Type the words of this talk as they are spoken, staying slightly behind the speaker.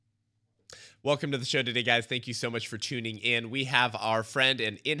Welcome to the show today, guys. Thank you so much for tuning in. We have our friend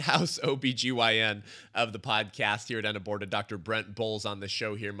and in-house OBGYN of the podcast here at Unaborted, Dr. Brent Bowles, on the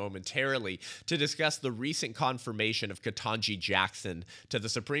show here momentarily to discuss the recent confirmation of Ketanji Jackson to the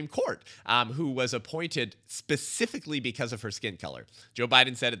Supreme Court, who was appointed specifically because of her skin color. Joe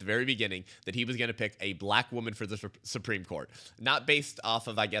Biden said at the very beginning that he was going to pick a black woman for the Supreme Court, not based off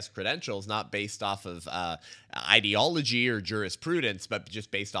of, credentials, not based off of ideology or jurisprudence, but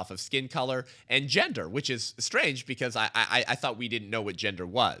just based off of skin color and gender, which is strange because I thought we didn't know what gender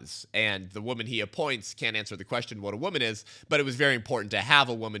was. And the woman he appoints can't answer the question what a woman is, but it was very important to have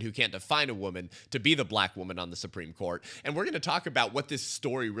a woman who can't define a woman to be the black woman on the Supreme Court. And we're going to talk about what this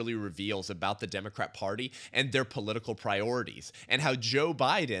story really reveals about the Democrat Party and their political priorities, and how Joe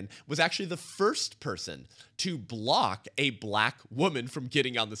Biden was actually the first person to block a black woman from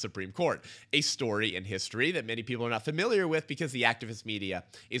getting on the Supreme Court. A story in history that many people are not familiar with because the activist media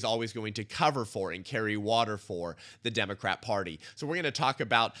is always going to cover for and carry water for the Democrat Party. So we're going to talk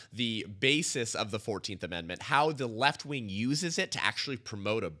about the basis of the 14th Amendment, how the left wing uses it to actually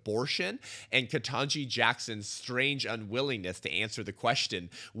promote abortion, and Ketanji Jackson's strange unwillingness to answer the question,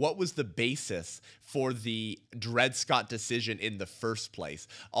 what was the basis for the Dred Scott decision in the first place?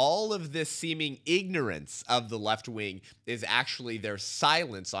 All of this seeming ignorance of the left wing is actually their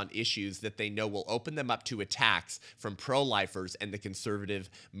silence on issues that they know will open them up to attacks from pro-lifers and the conservative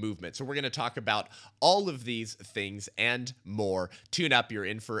movement. So we're going to talk about all of these things and more. Tune up, you're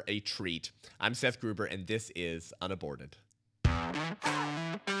in for a treat. I'm Seth Gruber, and this is Unaborted.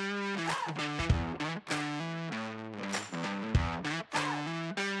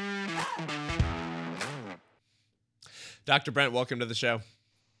 Dr. Brent, welcome to the show.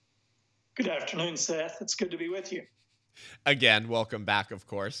 Good afternoon, Seth. It's good to be with you. Again, welcome back, of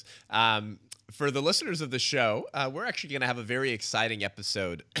course. For the listeners of the show, we're actually going to have a very exciting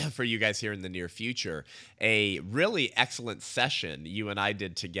episode for you guys here in the near future. A really excellent session you and I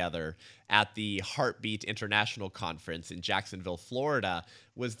did together at the Heartbeat International Conference in Jacksonville, Florida.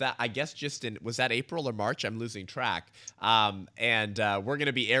 Was that, was that April or March? I'm losing track. And we're going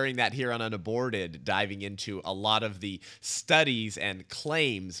to be airing that here on Unaborted, diving into a lot of the studies and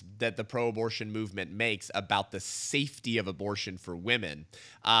claims that the pro-abortion movement makes about the safety of abortion for women.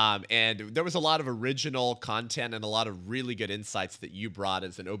 And there was a lot of original content and a lot of really good insights that you brought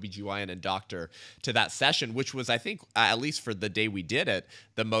as an OBGYN and doctor to that session, which was, I think, at least for the day we did it,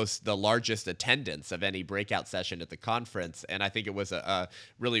 the largest attendance of any breakout session at the conference. And I think it was a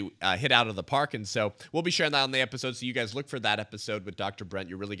really hit out of the park. And so we'll be sharing that on the episode. So you guys look for that episode with Dr. Brent.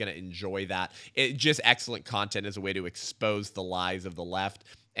 You're really going to enjoy that. It just excellent content as a way to expose the lies of the left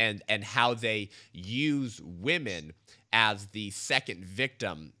and how they use women as the second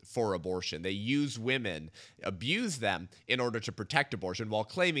victim for abortion. They use women, abuse them in order to protect abortion while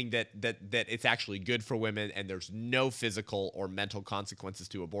claiming that it's actually good for women and there's no physical or mental consequences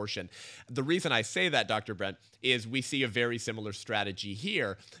to abortion. The reason I say that, Dr. Brent, is we see a very similar strategy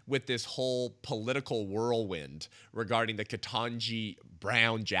here with this whole political whirlwind regarding the Ketanji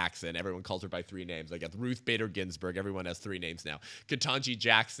Brown Jackson. Everyone calls her by three names. I got Ruth Bader Ginsburg. Everyone has three names now. Ketanji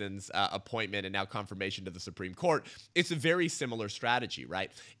Jackson's appointment and now confirmation to the Supreme Court. It's a very similar strategy,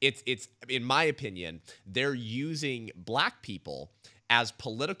 right? It's in my opinion, they're using black people as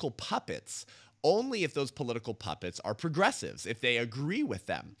political puppets only if those political puppets are progressives, if they agree with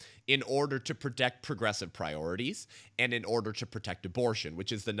them, in order to protect progressive priorities and in order to protect abortion,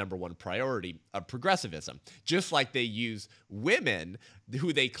 which is the number one priority of progressivism. Just like they use women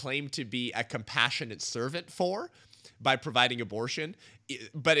who they claim to be a compassionate servant for by providing abortion,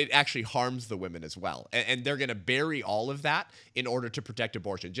 but it actually harms the women as well. And they're going to bury all of that in order to protect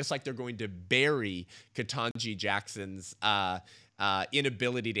abortion, just like they're going to bury Ketanji Jackson's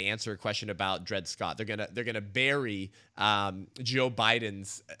inability to answer a question about Dred Scott. They're gonna bury Joe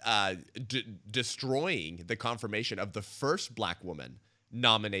Biden's destroying the confirmation of the first black woman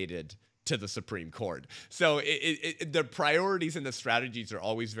nominated to the Supreme Court. So the priorities and the strategies are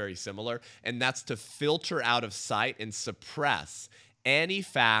always very similar, and that's to filter out of sight and suppress any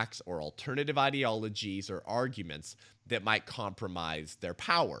facts or alternative ideologies or arguments that might compromise their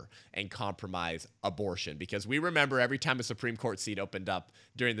power and compromise abortion. Because we remember every time a Supreme Court seat opened up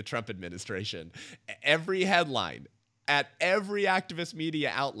during the Trump administration, every headline at every activist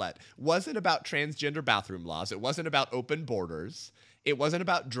media outlet wasn't about transgender bathroom laws. It wasn't about open borders. It wasn't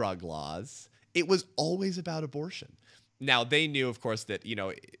about drug laws. It was always about abortion. Now they knew, of course, that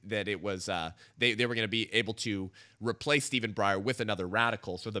that it was they were going to be able to replace Stephen Breyer with another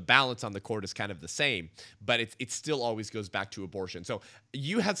radical. So the balance on the court is kind of the same, but it still always goes back to abortion. So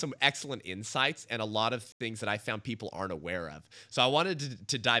you had some excellent insights and a lot of things that I found people aren't aware of. So I wanted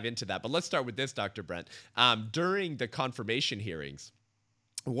to dive into that. But let's start with this, Dr. Brent. During the confirmation hearings,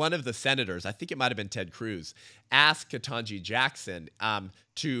 one of the senators, I think it might have been Ted Cruz, asked Ketanji Jackson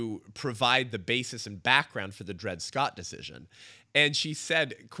to provide the basis and background for the Dred Scott decision. And she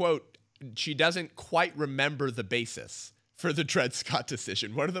said, quote, she doesn't quite remember the basis for the Dred Scott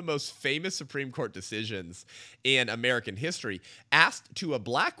decision, one of the most famous Supreme Court decisions in American history, asked to a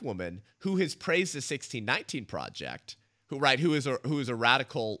black woman who has praised the 1619 Project, who is a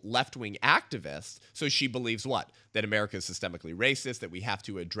radical left-wing activist. So she believes what? That America is systemically racist, that we have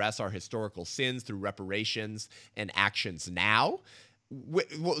to address our historical sins through reparations and actions now.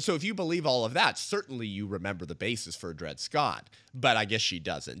 So if you believe all of that, certainly you remember the basis for Dred Scott, but I guess she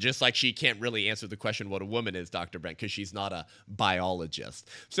doesn't. Just like she can't really answer the question what a woman is, Dr. Brent, because she's not a biologist.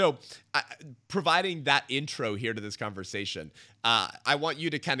 So providing that intro here to this conversation, I want you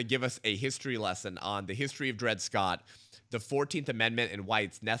to kind of give us a history lesson on the history of Dred Scott, the 14th Amendment and why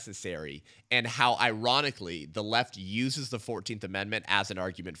it's necessary, and how, ironically, the left uses the 14th Amendment as an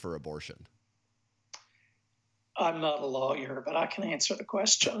argument for abortion. I'm not a lawyer, but I can answer the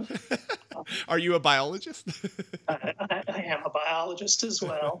question. Are you a biologist? I am a biologist as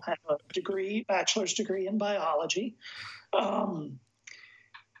well. I have a bachelor's degree in biology.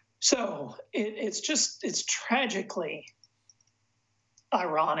 So it's tragically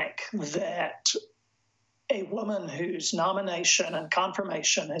ironic that a woman whose nomination and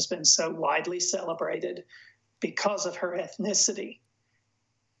confirmation has been so widely celebrated because of her ethnicity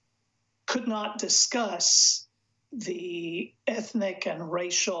could not discuss the ethnic and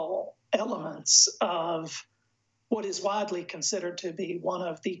racial elements of what is widely considered to be one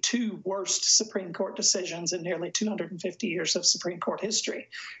of the two worst Supreme Court decisions in nearly 250 years of Supreme Court history.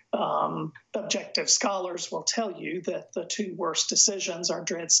 Objective scholars will tell you that the two worst decisions are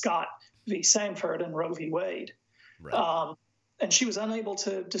Dred Scott v. Sanford and Roe v. Wade. Right. And she was unable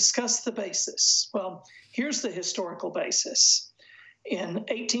to discuss the basis. Well, here's the historical basis. In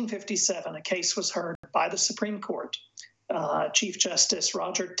 1857, a case was heard by the Supreme Court. Chief Justice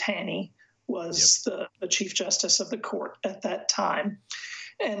Roger Taney was the Chief Justice of the court at that time.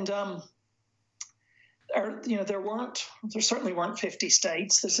 And there certainly weren't 50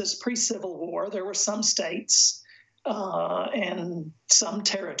 states. This is pre-Civil War. There were some states and some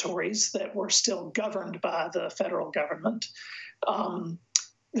territories that were still governed by the federal government.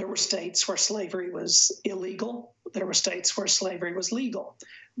 There were states where slavery was illegal. There were states where slavery was legal.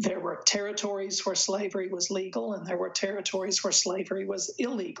 There were territories where slavery was legal, and there were territories where slavery was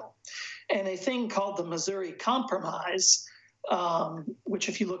illegal. And a thing called the Missouri Compromise, which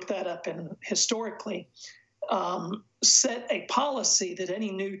if you look that up historically, set a policy that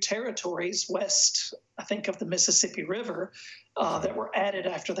any new territories west, I think, of the Mississippi River that were added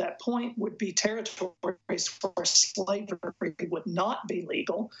after that point would be territories where slavery would not be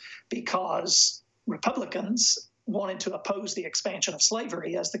legal, because Republicans wanted to oppose the expansion of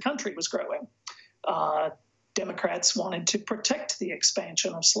slavery as the country was growing. Democrats wanted to protect the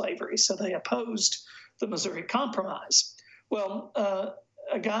expansion of slavery, so they opposed the Missouri Compromise. Well,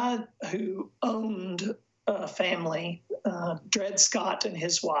 a guy who owned a family, Dred Scott and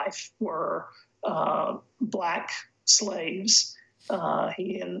his wife were black slaves.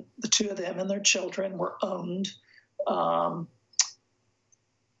 He and the two of them and their children were owned,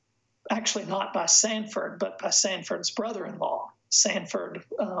 actually not by Sanford, but by Sanford's brother-in-law. Sanford,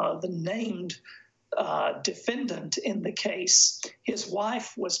 the named defendant in the case, his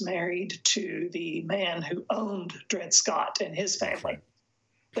wife was married to the man who owned Dred Scott and his family.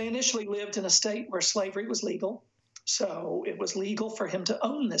 They initially lived in a state where slavery was legal, so it was legal for him to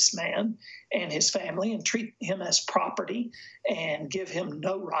own this man and his family and treat him as property and give him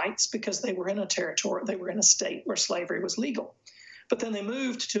no rights, because they were in a state where slavery was legal. But then they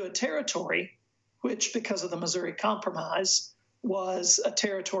moved to a territory which, because of the Missouri Compromise, was a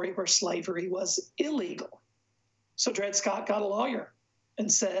territory where slavery was illegal. So Dred Scott got a lawyer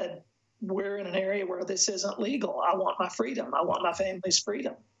and said, we're in an area where this isn't legal. I want my freedom. I want my family's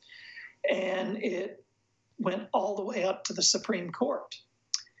freedom. And it went all the way up to the Supreme Court,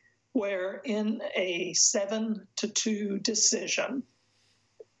 where in a 7-2 decision,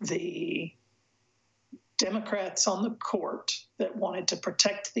 the Democrats on the court that wanted to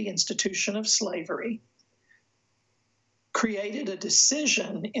protect the institution of slavery created a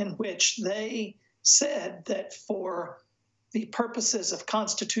decision in which they said that for the purposes of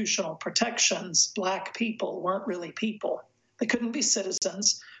constitutional protections, Black people weren't really people. They couldn't be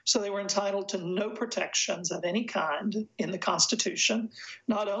citizens, so they were entitled to no protections of any kind in the Constitution.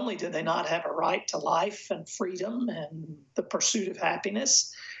 Not only did they not have a right to life and freedom and the pursuit of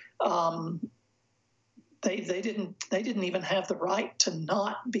happiness, they didn't even have the right to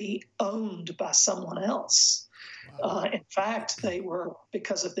not be owned by someone else. Wow. In fact, they were,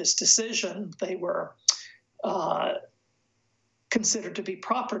 because of this decision, they were considered to be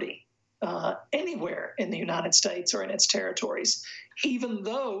property anywhere in the United States or in its territories, even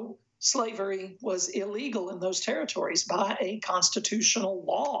though slavery was illegal in those territories by a constitutional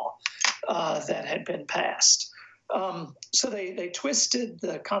law that had been passed. So they twisted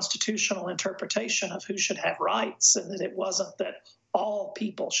the constitutional interpretation of who should have rights, and that it wasn't that all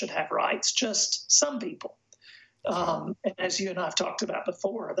people should have rights, just some people. And as you and I have talked about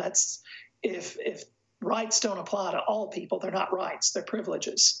before, that's if rights don't apply to all people, they're not rights, they're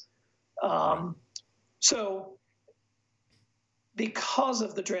privileges. So because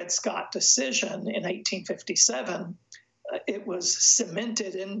of the Dred Scott decision in 1857, it was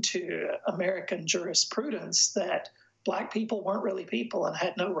cemented into American jurisprudence that Black people weren't really people and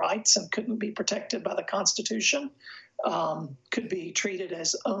had no rights and couldn't be protected by the Constitution, could be treated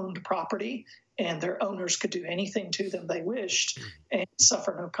as owned property, and their owners could do anything to them they wished and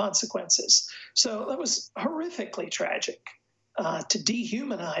suffer no consequences. So that was horrifically tragic, to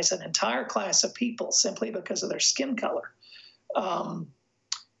dehumanize an entire class of people simply because of their skin color.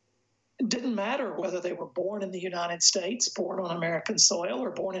 It didn't matter whether they were born in the United States, born on American soil, or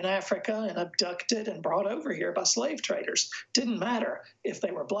born in Africa and abducted and brought over here by slave traders. Didn't matter. If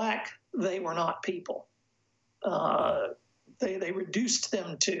they were Black, they were not people. They reduced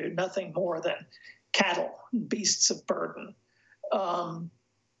them to nothing more than cattle, beasts of burden.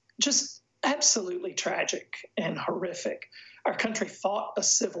 Just absolutely tragic and horrific. Our country fought a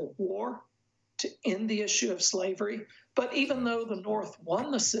civil war to end the issue of slavery. But even though the North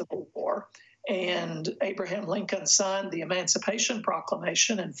won the Civil War and Abraham Lincoln signed the Emancipation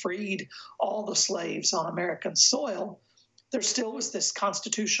Proclamation and freed all the slaves on American soil, there still was this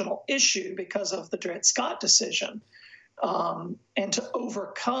constitutional issue because of the Dred Scott decision. And to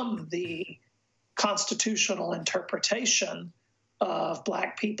overcome the constitutional interpretation of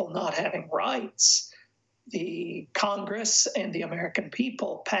Black people not having rights, the Congress and the American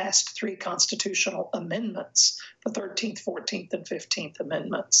people passed 3 constitutional amendments, the 13th, 14th, and 15th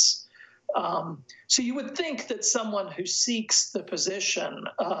Amendments. So you would think that someone who seeks the position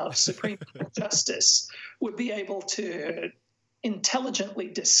of Supreme Court Justice would be able to intelligently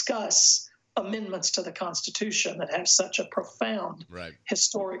discuss amendments to the Constitution that have such a profound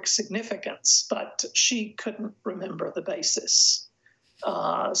historic significance, but she couldn't remember the basis.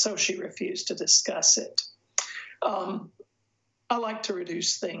 So she refused to discuss it. I like to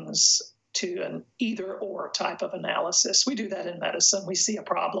reduce things to an either-or type of analysis. We do that in medicine. We see a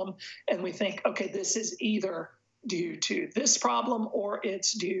problem and we think, okay, this is either due to this problem or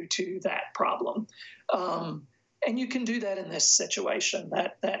it's due to that problem. And you can do that in this situation.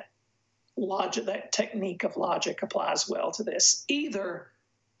 That logic, that technique of logic applies well to this. Either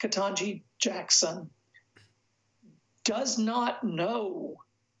Ketanji Jackson does not know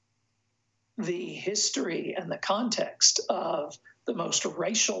the history and the context of the most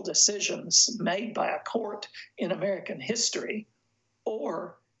racial decisions made by a court in American history,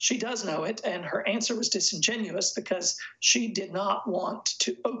 or she does know it and her answer was disingenuous because she did not want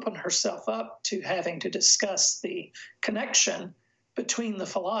to open herself up to having to discuss the connection between the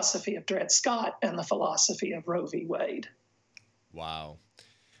philosophy of Dred Scott and the philosophy of Roe v. Wade. Wow.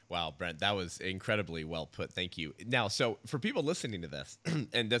 Wow, Brent, that was incredibly well put. Thank you. Now, so for people listening to this,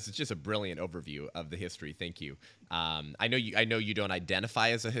 and this is just a brilliant overview of the history. Thank you. I know you don't identify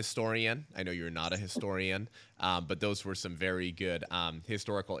as a historian. I know you're not a historian, but those were some very good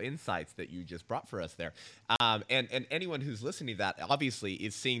historical insights that you just brought for us there. And anyone who's listening to that obviously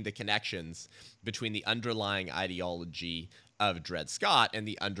is seeing the connections between the underlying ideology of Dred Scott and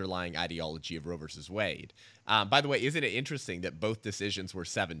the underlying ideology of Roe versus Wade. By the way, isn't it interesting that both decisions were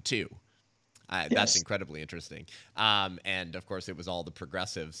 7-2? Yes. That's incredibly interesting. And of course, it was all the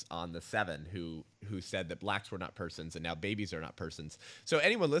progressives on the 7 who said that blacks were not persons and now babies are not persons. So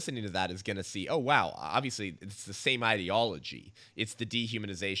anyone listening to that is going to see, oh, wow, obviously it's the same ideology. It's the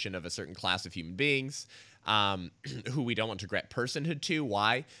dehumanization of a certain class of human beings who we don't want to grant personhood to.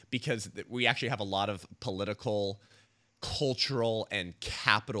 Why? Because we actually have a lot of political, cultural, and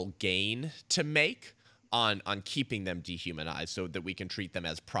capital gain to make on keeping them dehumanized so that we can treat them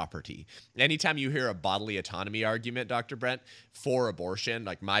as property. Anytime you hear a bodily autonomy argument, Dr. Brent, for abortion,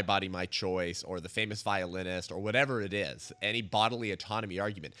 like my body, my choice, or the famous violinist, or whatever it is, any bodily autonomy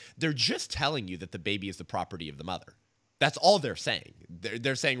argument, they're just telling you that the baby is the property of the mother. That's all they're saying.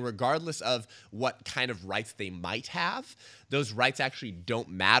 They're saying regardless of what kind of rights they might have, those rights actually don't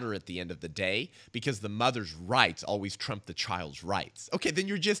matter at the end of the day because the mother's rights always trump the child's rights. Okay, then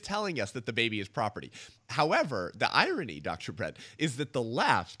you're just telling us that the baby is property. However, the irony, Dr. Brett, is that the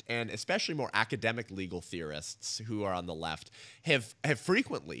left, and especially more academic legal theorists who are on the left, have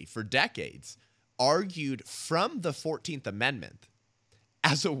frequently, for decades, argued from the 14th Amendment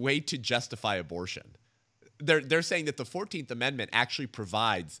as a way to justify abortion. They're saying that the 14th Amendment actually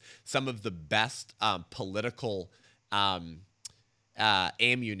provides some of the best political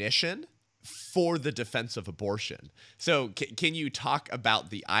ammunition for the defense of abortion. So can you talk about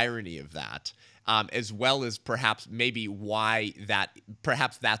the irony of that, as well as perhaps maybe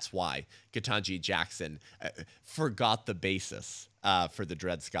that's why Ketanji Jackson forgot the basis for the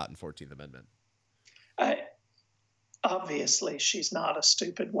Dred Scott and 14th Amendment? Obviously, she's not a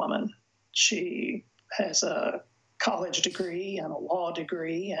stupid woman. She has a college degree and a law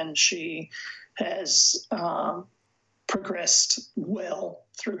degree, and she has progressed well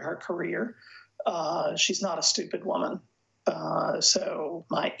through her career. She's not a stupid woman. So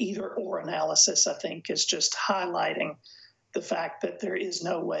my either-or analysis, I think, is just highlighting the fact that there is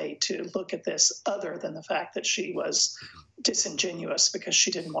no way to look at this other than the fact that she was disingenuous because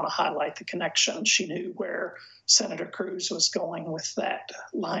she didn't want to highlight the connection. She knew where Senator Cruz was going with that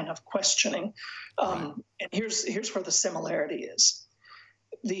line of questioning. And here's where the similarity is.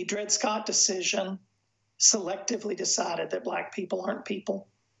 The Dred Scott decision selectively decided that Black people aren't people,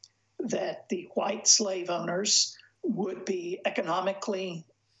 that the white slave owners would be economically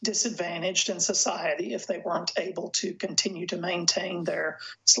disadvantaged in society if they weren't able to continue to maintain their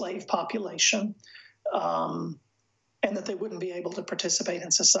slave population, and that they wouldn't be able to participate in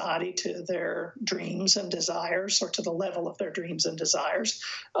society to their dreams and desires or to the level of their dreams and desires.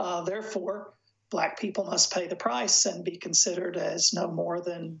 Therefore, Black people must pay the price and be considered as no more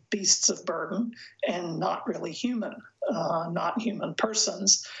than beasts of burden and not really human, not human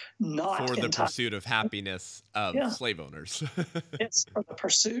persons. Not for the pursuit of happiness of slave owners. It's for the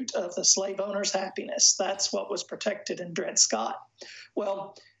pursuit of the slave owner's happiness. That's what was protected in Dred Scott.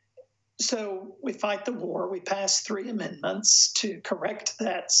 Well, so we fight the war. We pass 3 amendments to correct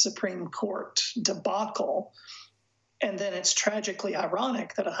that Supreme Court debacle. And then it's tragically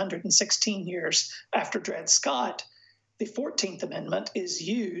ironic that 116 years after Dred Scott, the 14th Amendment is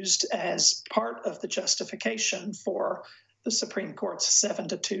used as part of the justification for the Supreme Court's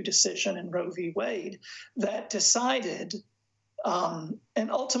 7-2 decision in Roe v. Wade that decided,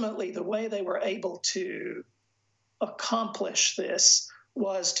 and ultimately the way they were able to accomplish this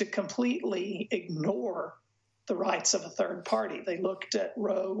was to completely ignore the rights of a third party. They looked at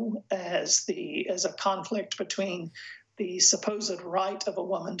Roe as a conflict between the supposed right of a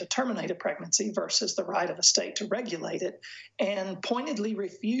woman to terminate a pregnancy versus the right of a state to regulate it, and pointedly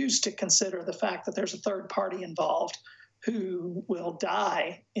refused to consider the fact that there's a third party involved who will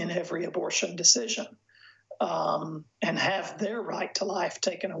die in every abortion decision, and have their right to life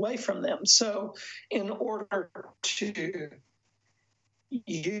taken away from them. So in order to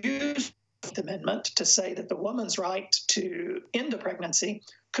use the amendment to say that the woman's right to end a pregnancy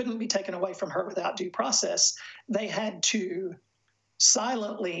couldn't be taken away from her without due process, they had to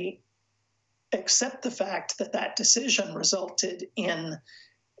silently accept the fact that that decision resulted in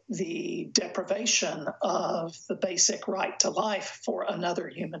the deprivation of the basic right to life for another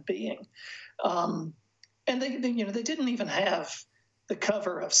human being. And they didn't even have the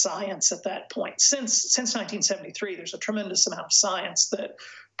cover of science at that point. Since 1973, there's a tremendous amount of science that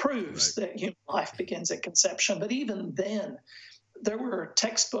proves that human life begins at conception. But even then, there were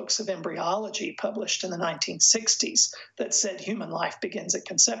textbooks of embryology published in the 1960s that said human life begins at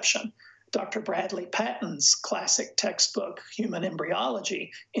conception. Dr. Bradley Patton's classic textbook, Human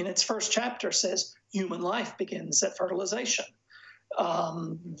Embryology, in its first chapter says human life begins at fertilization.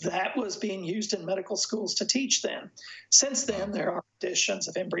 That was being used in medical schools to teach then. Since then, there are editions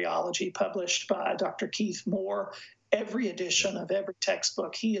of embryology published by Dr. Keith Moore. Every edition of every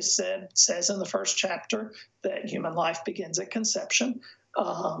textbook he has said says in the first chapter that human life begins at conception.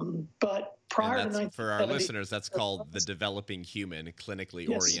 But prior to for our listeners, that's called The Developing Human, Clinically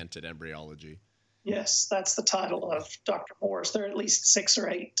Oriented Embryology. Yes, that's the title of Dr. Moore's. There are at least 6 or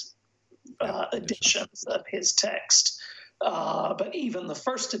 8 editions of his text. But even the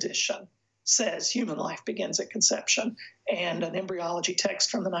first edition says human life begins at conception, and an embryology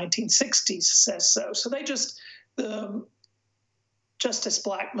text from the 1960s says so. So the Justice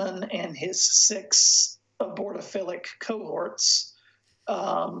Blackmun and his 6 abortophilic cohorts.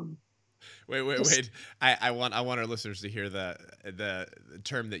 Wait. I want our listeners to hear the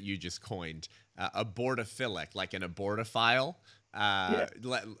term that you just coined, abortophilic, like an abortophile. Yeah.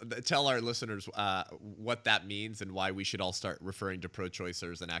 Tell our listeners what that means and why we should all start referring to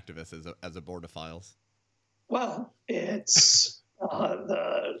pro-choicers and activists as abortophiles. Well, it's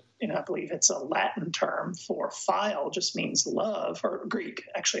I believe it's a Latin term for phile, just means love, or Greek.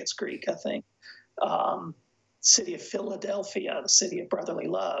 Actually, it's Greek, I think. City of Philadelphia, the city of brotherly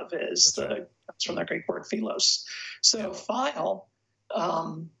love, comes from the Greek word philos. So phile,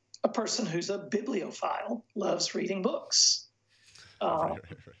 a person who's a bibliophile, loves reading books. A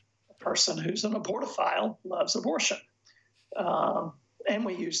person who's an abortophile loves abortion. And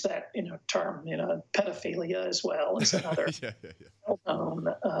we use that term, pedophilia as well as another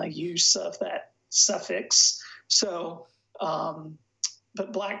well-known use of that suffix. So,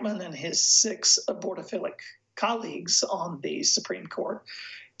 but Blackmun and his 6 abortophilic colleagues on the Supreme Court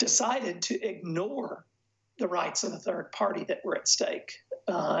decided to ignore the rights of the third party that were at stake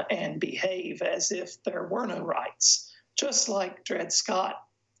and behave as if there were no rights, just like Dred Scott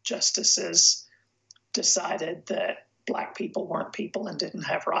justices decided that Black people weren't people and didn't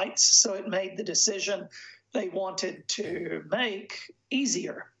have rights. So it made the decision they wanted to make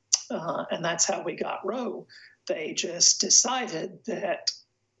easier. And that's how we got Roe. They just decided that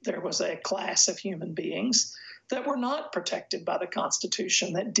there was a class of human beings that were not protected by the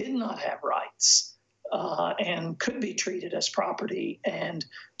Constitution, that did not have rights, and could be treated as property and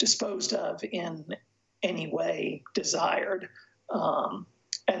disposed of in any way desired.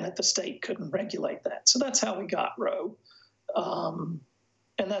 And that the state couldn't regulate that. So that's how we got Roe. And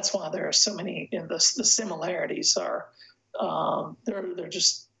that's why there are so many, the similarities are, they're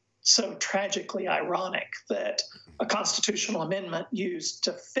just so tragically ironic that a constitutional amendment used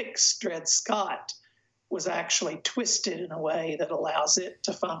to fix Dred Scott was actually twisted in a way that allows it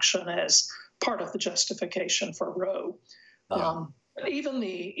to function as part of the justification for Roe. Yeah. Even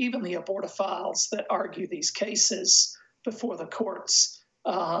the abortophiles that argue these cases before the courts,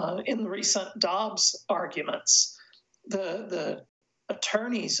 in the recent Dobbs arguments, the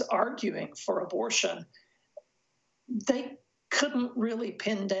attorneys arguing for abortion, they couldn't really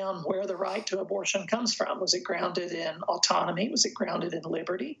pin down where the right to abortion comes from. Was it grounded in autonomy? Was it grounded in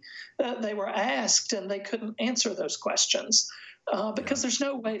liberty? They were asked, and they couldn't answer those questions because there's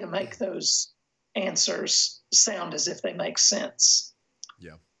no way to make those answers sound as if they make sense.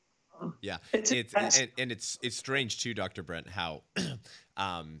 Yeah. Yeah, it's strange too, Dr. Brent, how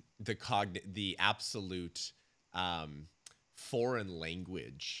the absolute foreign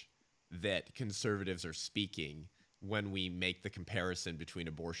language that conservatives are speaking when we make the comparison between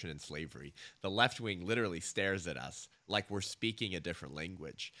abortion and slavery. The left wing literally stares at us like we're speaking a different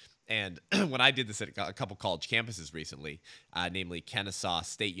language. And when I did this at a couple college campuses recently, namely Kennesaw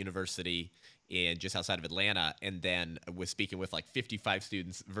State University and just outside of Atlanta, and then was speaking with like 55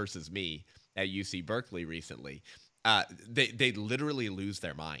 students versus me at UC Berkeley recently, they literally lose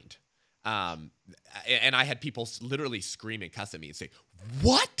their mind. And I had people literally scream and cuss at me and say,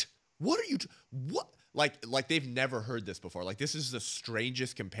 "What? What are you? What?" Like they've never heard this before. Like, this is the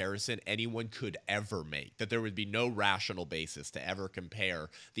strangest comparison anyone could ever make, that there would be no rational basis to ever compare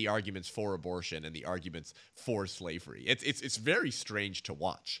the arguments for abortion and the arguments for slavery. It's very strange to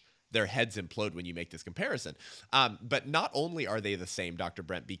watch. Their heads implode when you make this comparison. But not only are they the same, Dr.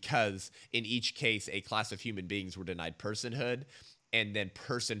 Brent, because in each case, a class of human beings were denied personhood, and then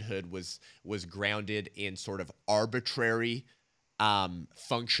personhood was grounded in sort of arbitrary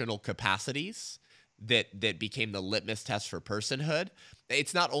functional capacities that became the litmus test for personhood.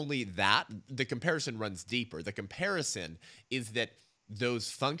 It's not only that, the comparison runs deeper. The comparison is that those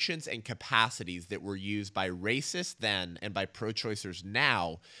functions and capacities that were used by racists then and by pro-choicers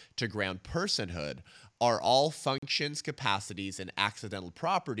now to ground personhood are all functions, capacities, and accidental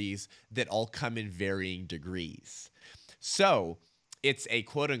properties that all come in varying degrees. So it's a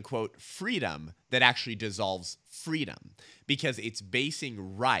quote-unquote freedom that actually dissolves freedom, because it's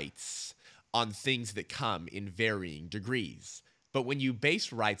basing rights on things that come in varying degrees. But when you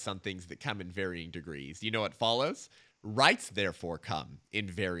base rights on things that come in varying degrees, you know what follows? Rights, therefore, come in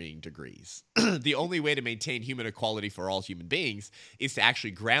varying degrees. The only way to maintain human equality for all human beings is to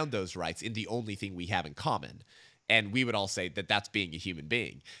actually ground those rights in the only thing we have in common. And we would all say that that's being a human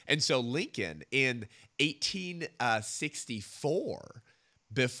being. And so Lincoln in 1864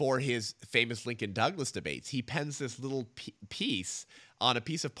 before his famous Lincoln Douglas debates, he pens this little piece on a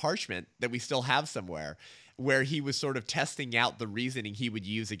piece of parchment that we still have somewhere, where he was sort of testing out the reasoning he would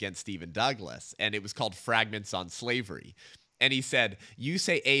use against Stephen Douglas. And it was called Fragments on Slavery. And he said, you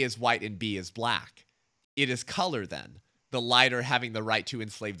say A is white and B is black. It is color then, the lighter having the right to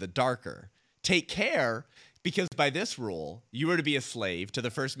enslave the darker. Take care, because by this rule, you are to be a slave to the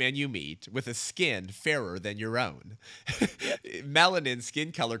first man you meet with a skin fairer than your own. Melanin,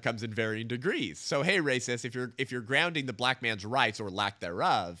 skin color, comes in varying degrees. So, hey, racist, if you're grounding the black man's rights or lack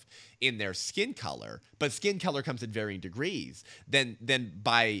thereof in their skin color, but skin color comes in varying degrees, then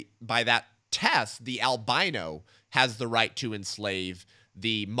by that test, the albino has the right to enslave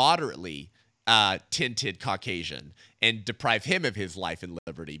the moderately tinted Caucasian and deprive him of his life and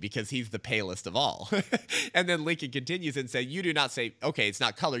liberty because he's the palest of all. And then Lincoln continues and say, you do not say, okay, it's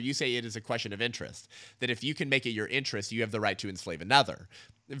not color. You say it is a question of interest, that if you can make it your interest, you have the right to enslave another.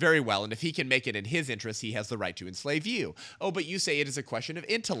 Very well. And if he can make it in his interest, he has the right to enslave you. Oh, but you say it is a question of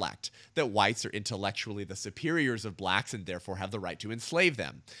intellect, that whites are intellectually the superiors of blacks and therefore have the right to enslave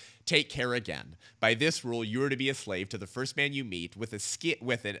them. Take care again. By this rule, you are to be a slave to the first man you meet with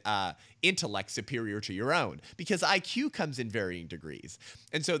an intellect superior to your own, because IQ comes in varying degrees.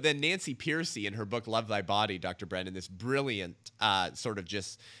 And so then Nancy Pearcey, in her book Love Thy Body, Dr. Brennan, this brilliant sort of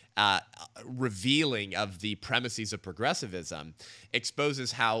just revealing of the premises of progressivism,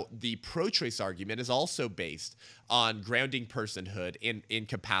 exposes how the pro-choice argument is also based on grounding personhood in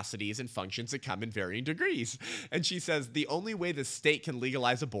capacities and functions that come in varying degrees. And she says the only way the state can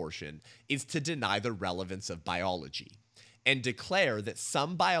legalize abortion is to deny the relevance of biology and declare that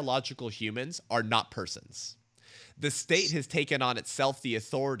some biological humans are not persons. The state has taken on itself the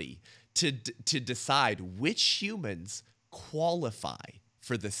authority to decide which humans qualify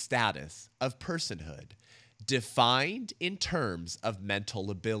for the status of personhood, defined in terms of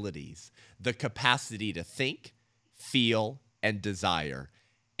mental abilities, the capacity to think, feel, and desire.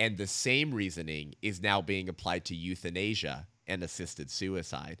 And the same reasoning is now being applied to euthanasia and assisted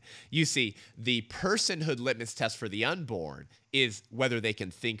suicide. You see, the personhood litmus test for the unborn is whether they can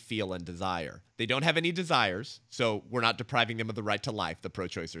think, feel, and desire. They don't have any desires, so we're not depriving them of the right to life, the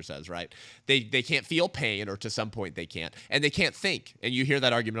pro-choicer says, right? They can't feel pain, or to some point they can't, and they can't think. And you hear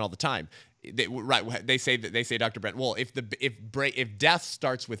that argument all the time. They say, Dr. Brent, well, if death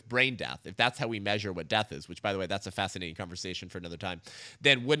starts with brain death, if that's how we measure what death is, which, by the way, that's a fascinating conversation for another time,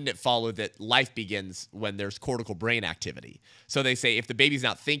 then wouldn't it follow that life begins when there's cortical brain activity? So they say if the baby's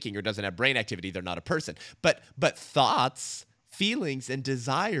not thinking or doesn't have brain activity, they're not a person. But thoughts, feelings, and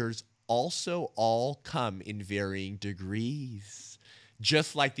desires also all come in varying degrees.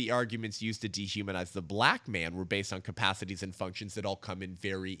 Just like the arguments used to dehumanize the black man were based on capacities and functions that all come in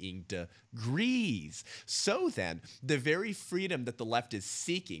varying degrees. So then, the very freedom that the left is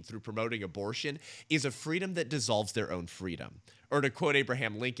seeking through promoting abortion is a freedom that dissolves their own freedom. Or to quote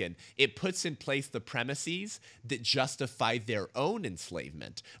Abraham Lincoln, it puts in place the premises that justify their own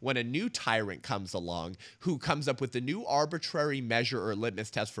enslavement. When a new tyrant comes along who comes up with a new arbitrary measure or litmus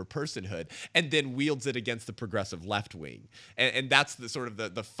test for personhood and then wields it against the progressive left wing. And that's the sort of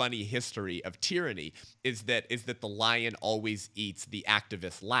the funny history of tyranny, is that the lion always eats the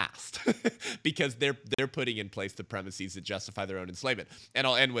activist last because they're putting in place the premises that justify their own enslavement. And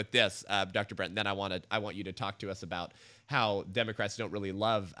I'll end with this, Dr. Brent, and then I want you to talk to us about how Democrats don't really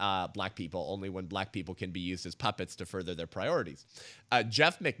love black people, only when black people can be used as puppets to further their priorities.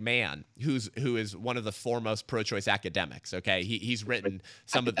 Jeff McMahon, who is one of the foremost pro-choice academics, okay, he's written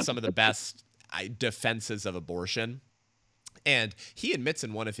some of the best defenses of abortion, and he admits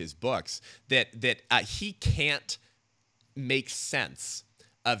in one of his books that he can't make sense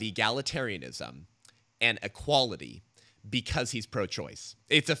of egalitarianism and equality because he's pro-choice.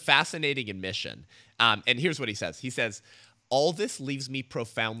 It's a fascinating admission. And here's what he says. He says, all this leaves me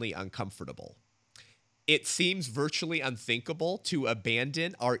profoundly uncomfortable. It seems virtually unthinkable to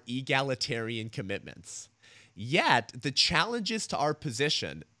abandon our egalitarian commitments. Yet, the challenges to our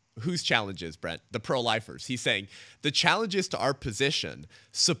position, whose challenges, Brent? The pro-lifers. He's saying, the challenges to our position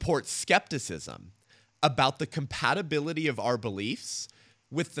support skepticism about the compatibility of our beliefs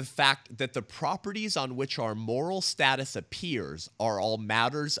with the fact that the properties on which our moral status appears are all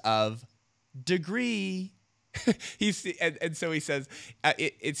matters of degree. And so he says,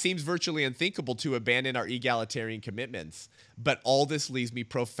 it seems virtually unthinkable to abandon our egalitarian commitments, but all this leaves me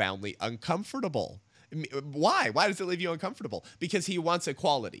profoundly uncomfortable. Why? Why does it leave you uncomfortable? Because he wants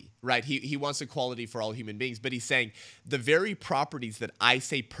equality, right? He wants equality for all human beings, but he's saying the very properties that I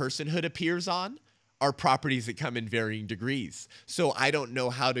say personhood appears on are properties that come in varying degrees. So I don't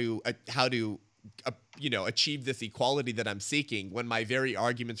know how to achieve this equality that I'm seeking when my very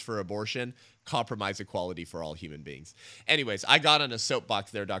arguments for abortion compromise equality for all human beings. Anyways, I got on a soapbox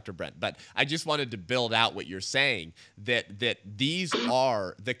there, Dr. Brent, but I just wanted to build out what you're saying, that these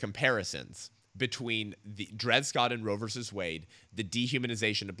are the comparisons between the Dred Scott and Roe versus Wade, the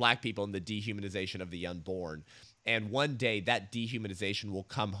dehumanization of black people and the dehumanization of the unborn. And one day that dehumanization will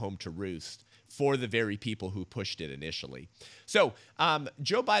come home to roost for the very people who pushed it initially. So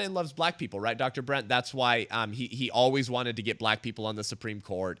Joe Biden loves black people, right, Dr. Brent? That's why he always wanted to get black people on the Supreme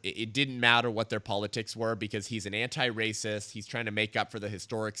Court. It didn't matter what their politics were, because he's an anti-racist. He's trying to make up for the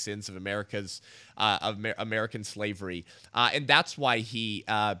historic sins of American slavery. And that's why he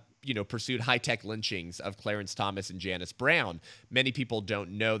pursued high-tech lynchings of Clarence Thomas and Janice Brown. Many people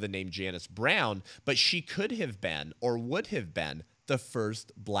don't know the name Janice Brown, but she could have been, or would have been, the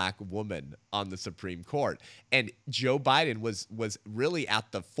first black woman on the Supreme Court. And Joe Biden was really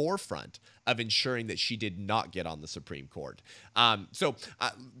at the forefront of ensuring that she did not get on the Supreme Court. So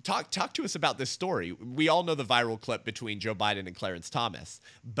talk to us about this story. We all know the viral clip between Joe Biden and Clarence Thomas,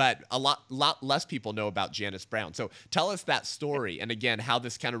 but a lot less people know about Janice Brown. So tell us that story, and again, how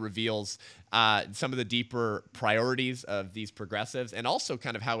this kind of reveals some of the deeper priorities of these progressives, and also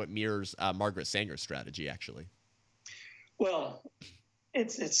kind of how it mirrors Margaret Sanger's strategy, actually. Well,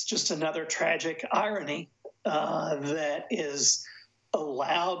 it's just another tragic irony that is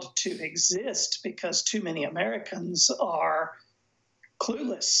allowed to exist because too many Americans are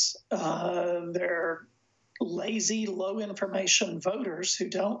clueless. They're lazy, low information voters who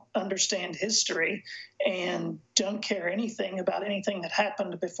don't understand history and don't care anything about anything that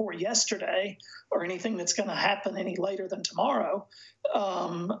happened before yesterday or anything that's going to happen any later than tomorrow.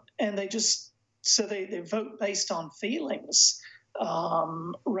 And they vote based on feelings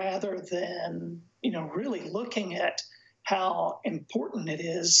rather than, really looking at how important it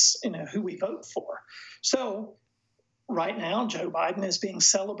is, who we vote for. So right now, Joe Biden is being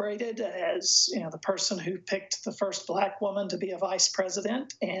celebrated as, the person who picked the first black woman to be a vice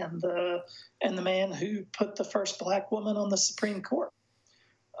president and the man who put the first black woman on the Supreme Court.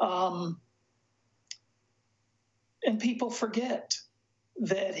 And people forget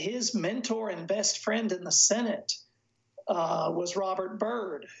that his mentor and best friend in the Senate was Robert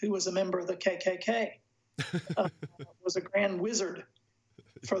Byrd, who was a member of the KKK, was a grand wizard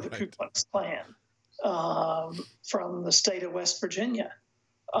for the Ku Klux Klan from the state of West Virginia.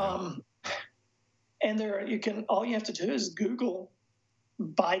 And all you have to do is Google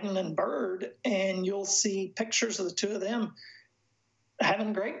Biden and Byrd, and you'll see pictures of the two of them having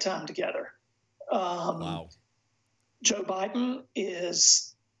a great time together. Wow. Joe Biden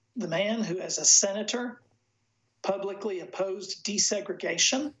is the man who, as a senator, publicly opposed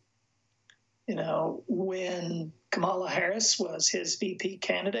desegregation. When Kamala Harris was his VP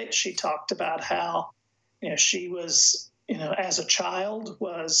candidate, she talked about how, she was, as a child,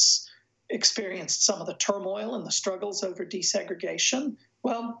 experienced some of the turmoil and the struggles over desegregation.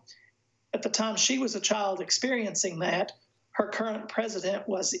 Well, at the time she was a child experiencing that, her current president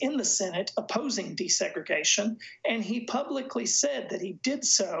was in the Senate opposing desegregation, and he publicly said that he did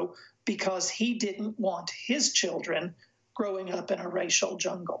so because he didn't want his children growing up in a racial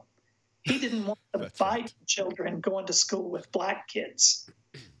jungle. He didn't want the Biden children going to school with black kids.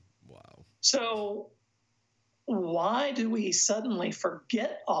 Wow. So why do we suddenly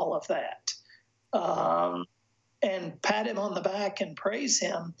forget all of that and pat him on the back and praise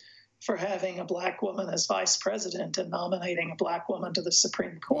him for having a black woman as vice president and nominating a black woman to the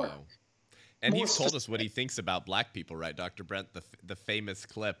Supreme Court? Wow. And he's told us what he thinks about black people, right, Dr. Brent? The famous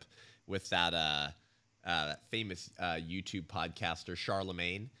clip with that famous YouTube podcaster,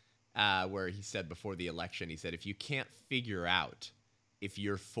 Charlemagne, where he said before the election, he said, if you can't figure out if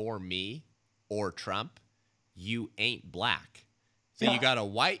you're for me or Trump, you ain't black. So you got a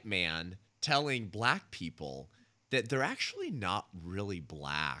white man telling black people that they're actually not really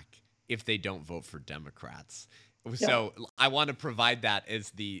black if they don't vote for Democrats. So I want to provide that as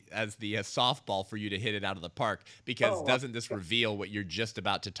the softball for you to hit it out of the park, because doesn't this reveal what you're just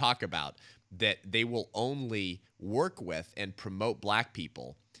about to talk about, that they will only work with and promote black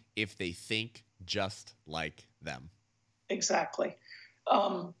people if they think just like them? Exactly.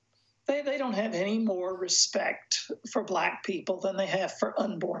 They don't have any more respect for black people than they have for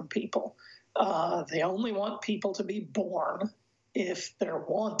unborn people. They only want people to be born if they're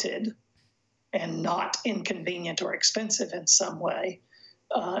wanted and not inconvenient or expensive in some way,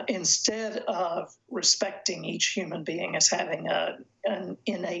 instead of respecting each human being as having an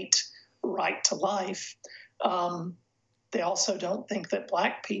innate right to life. They also don't think that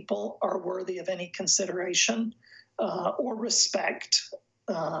black people are worthy of any consideration or respect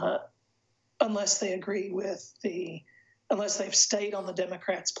unless they agree with unless they've stayed on the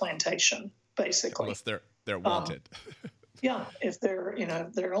Democrats' plantation, basically. Unless they're wanted. Yeah, if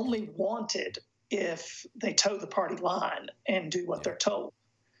they're only wanted if they toe the party line and do what they're told,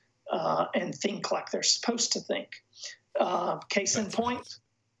 and think like they're supposed to think. Case in point,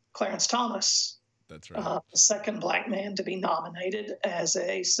 Clarence Thomas. That's right. The second Black man to be nominated as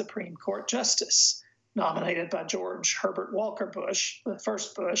a Supreme Court justice, nominated by George Herbert Walker Bush, the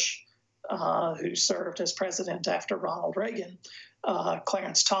first Bush, who served as president after Ronald Reagan.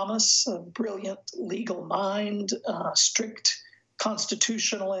 Clarence Thomas, a brilliant legal mind, strict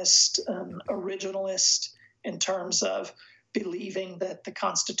constitutionalist, an originalist in terms of believing that the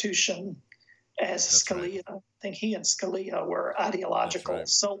Constitution, as Scalia, I think he and Scalia were ideological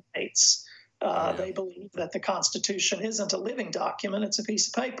soulmates. They believe that the Constitution isn't a living document, it's a piece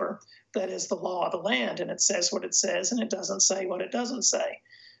of paper that is the law of the land, and it says what it says, and it doesn't say what it doesn't say.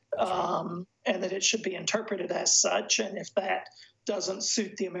 And that it should be interpreted as such, and if that doesn't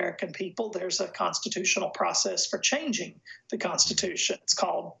suit the American people, there's a constitutional process for changing the Constitution. It's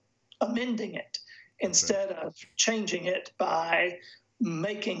called amending it, instead of changing it by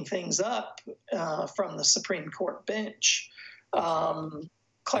making things up from the Supreme Court bench.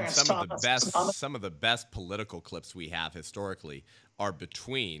 Clarence Thomas. Some of the best political clips we have historically are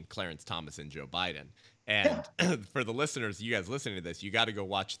between Clarence Thomas and Joe Biden. And for the listeners, you guys listening to this, you got to go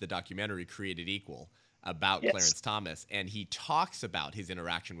watch the documentary Created Equal about Clarence Thomas. And he talks about his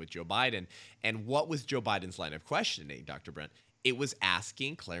interaction with Joe Biden. And what was Joe Biden's line of questioning, Dr. Brent? It was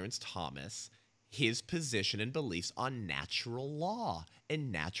asking Clarence Thomas his position and beliefs on natural law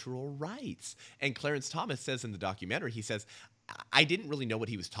and natural rights. And Clarence Thomas says in the documentary, he says, I didn't really know what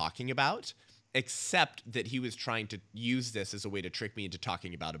he was talking about, except that he was trying to use this as a way to trick me into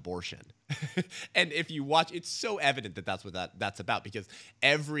talking about abortion. And if you watch, it's so evident that that's what that's about, because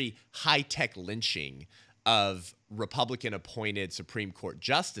every high-tech lynching of Republican-appointed Supreme Court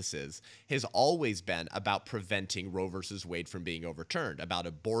justices has always been about preventing Roe versus Wade from being overturned, about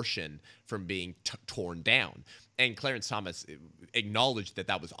abortion from being torn down. And Clarence Thomas acknowledged that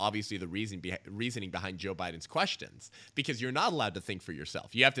that was obviously the reasoning behind Joe Biden's questions, because you're not allowed to think for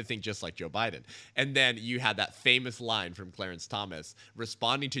yourself. You have to think just like Joe Biden. And then you had that famous line from Clarence Thomas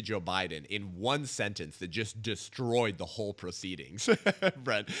responding to Joe Biden in one sentence that just destroyed the whole proceedings.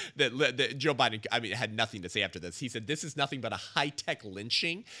 Brent, that Joe Biden, had nothing to say after this. He said, "This is nothing but a high-tech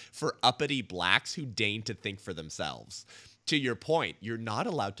lynching for uppity blacks who deign to think for themselves." To your point, you're not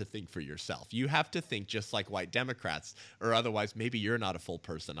allowed to think for yourself. You have to think just like white Democrats, or otherwise maybe you're not a full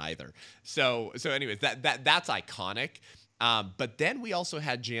person either. So anyways, that's iconic. But then we also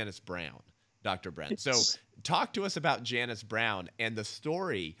had Janice Brown, Dr. Brent. So talk to us about Janice Brown and the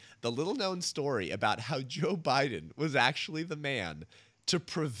story, the little-known story about how Joe Biden was actually the man to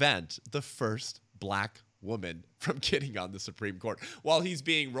prevent the first black woman from getting on the Supreme Court, while he's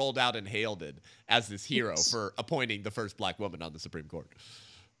being rolled out and hailed as this hero for appointing the first black woman on the Supreme Court.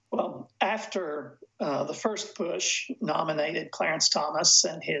 Well, after the first Bush nominated Clarence Thomas,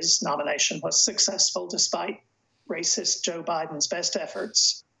 and his nomination was successful despite racist Joe Biden's best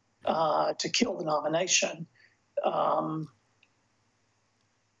efforts to kill the nomination,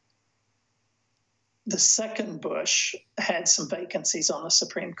 the second Bush had some vacancies on the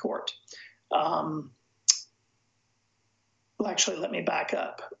Supreme Court. Well, actually, let me back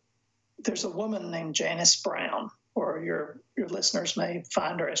up. There's a woman named Janice Brown, or your listeners may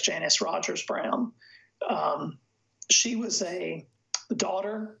find her as Janice Rogers Brown. She was the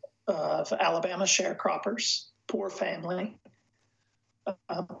daughter of Alabama sharecroppers, poor family,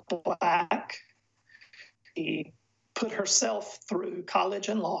 black. She put herself through college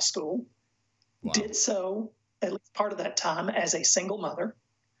and law school, did so at least part of that time as a single mother,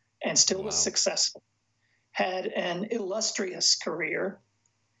 and still was successful. Had an illustrious career,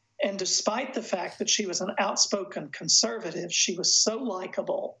 and despite the fact that she was an outspoken conservative, she was so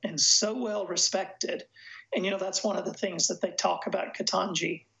likable and so well respected. And that's one of the things that they talk about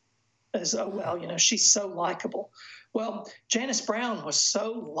Ketanji as, she's so likable. Well, Janice Brown was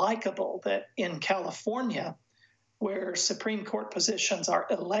so likable that in California, where Supreme Court positions are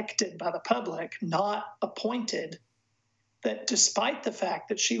elected by the public, not appointed, that despite the fact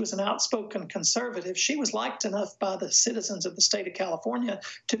that she was an outspoken conservative, she was liked enough by the citizens of the state of California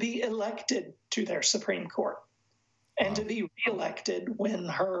to be elected to their Supreme Court and to be reelected when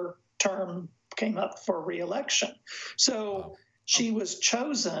her term came up for reelection. So she was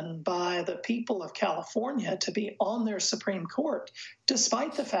chosen by the people of California to be on their Supreme Court,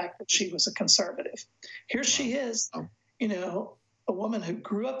 despite the fact that she was a conservative. Here she is, a a woman who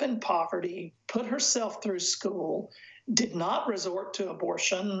grew up in poverty, put herself through school, did not resort to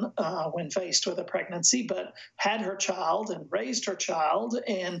abortion when faced with a pregnancy, but had her child and raised her child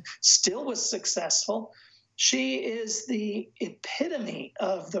and still was successful. She is the epitome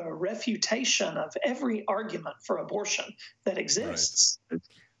of the refutation of every argument for abortion that exists.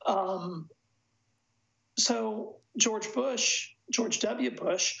 Right. So George W.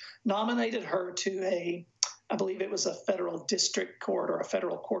 Bush, nominated her to I believe it was a federal district court or a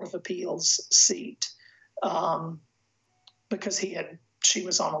federal court of appeals seat, because she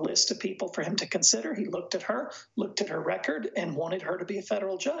was on a list of people for him to consider. He looked at her record, and wanted her to be a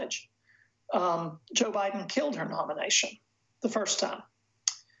federal judge. Joe Biden killed her nomination the first time.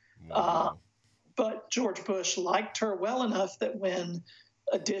 Wow. But George Bush liked her well enough that when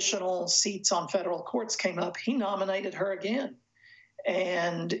additional seats on federal courts came up, he nominated her again.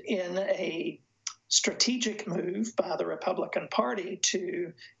 And in a strategic move by the Republican Party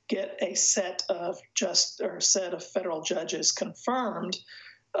to get a set of federal judges confirmed,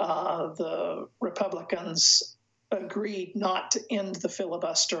 the Republicans agreed not to end the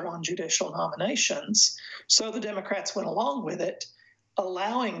filibuster on judicial nominations. So the Democrats went along with it,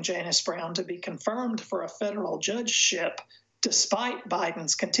 allowing Janice Brown to be confirmed for a federal judgeship despite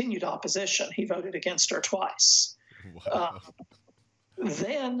Biden's continued opposition. He voted against her twice. Wow.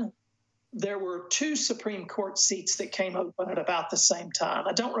 Then there were two Supreme Court seats that came open at about the same time.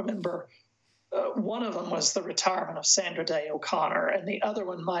 I don't remember. One of them was the retirement of Sandra Day O'Connor, and the other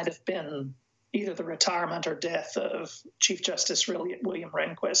one might have been either the retirement or death of Chief Justice William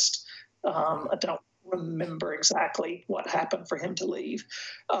Rehnquist. I don't remember exactly what happened for him to leave.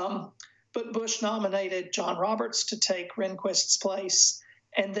 But Bush nominated John Roberts to take Rehnquist's place,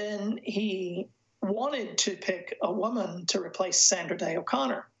 and then he wanted to pick a woman to replace Sandra Day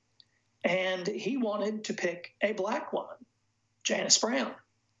O'Connor. And he wanted to pick a Black woman, Janice Brown.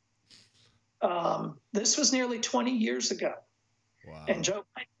 This was nearly 20 years ago. Wow. And Joe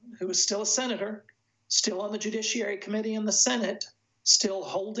Biden, who was still a senator, still on the Judiciary Committee in the Senate, still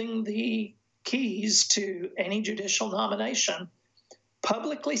holding the keys to any judicial nomination,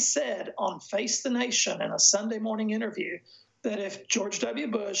 publicly said on Face the Nation in a Sunday morning interview that if George W.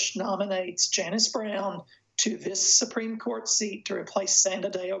 Bush nominates Janice Brown to this Supreme Court seat to replace Sandra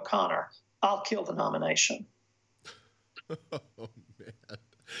Day O'Connor, I'll kill the nomination. Oh, man.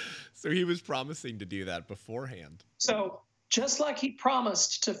 So he was promising to do that beforehand. So just like he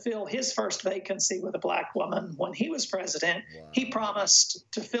promised to fill his first vacancy with a Black woman when he was president, wow, he promised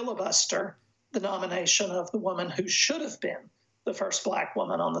to filibuster the nomination of the woman who should have been the first Black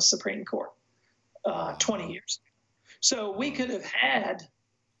woman on the Supreme Court 20 years ago. So we could have had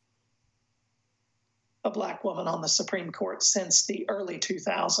a Black woman on the Supreme Court since the early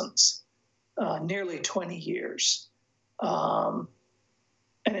 2000s, nearly 20 years. And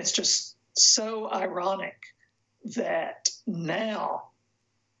it's just so ironic that now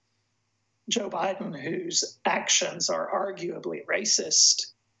Joe Biden, whose actions are arguably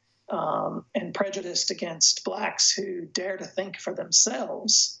racist and prejudiced against Blacks who dare to think for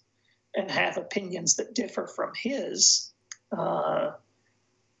themselves and have opinions that differ from his,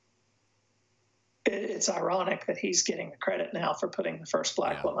 it's ironic that he's getting the credit now for putting the first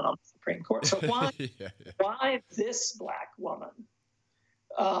Black woman on the Supreme Court. So why this Black woman?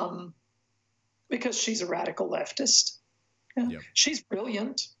 Because she's a radical leftist. Yep. She's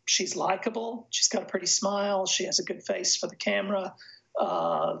brilliant. She's likable. She's got a pretty smile. She has a good face for the camera.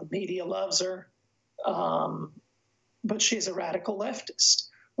 The media loves her. But she's a radical leftist.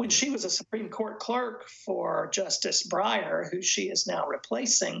 When she was a Supreme Court clerk for Justice Breyer, who she is now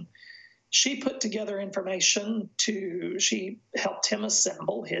replacing, she put together information she helped him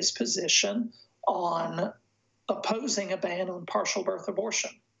assemble his position on opposing a ban on partial birth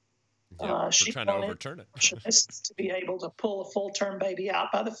abortion. Yeah, she trying to overturn it. To be able to pull a full-term baby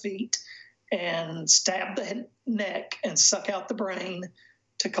out by the feet and stab the neck and suck out the brain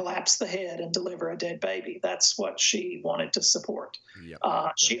to collapse the head and deliver a dead baby. That's what she wanted to support. Yep.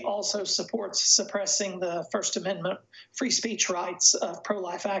 She also supports suppressing the First Amendment free speech rights of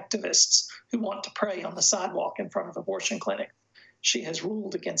pro-life activists who want to pray on the sidewalk in front of abortion clinics. She has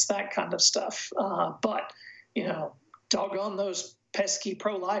ruled against that kind of stuff. But, doggone those pesky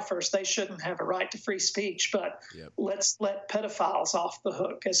pro-lifers, they shouldn't have a right to free speech, but let's let pedophiles off the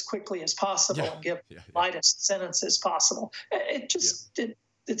hook as quickly as possible and give the lightest sentences possible. It just,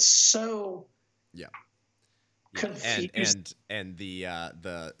 it's so confusing. And the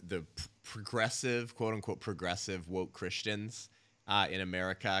progressive, quote unquote, progressive woke Christians in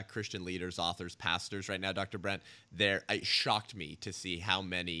America, Christian leaders, authors, pastors right now, Dr. Brent, it shocked me to see how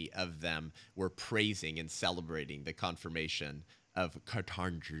many of them were praising and celebrating the confirmation of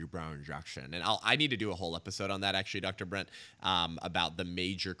Ketanji Brown Jackson. And I need to do a whole episode on that, actually, Dr. Brent, about the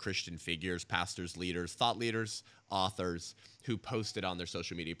major Christian figures, pastors, leaders, thought leaders, authors who posted on their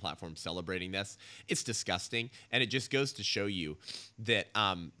social media platforms celebrating this. It's disgusting. And it just goes to show you that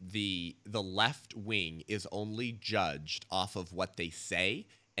the left wing is only judged off of what they say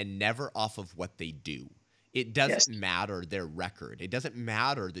and never off of what they do. It doesn't matter their record. It doesn't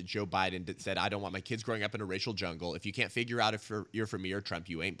matter that Joe Biden said, I don't want my kids growing up in a racial jungle. If you can't figure out if you're for me or Trump,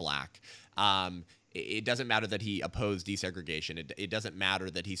 you ain't black. It doesn't matter that he opposed desegregation. It doesn't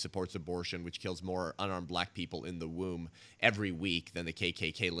matter that he supports abortion, which kills more unarmed black people in the womb every week than the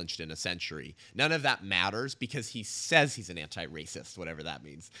KKK lynched in a century. None of that matters because he says he's an anti-racist, whatever that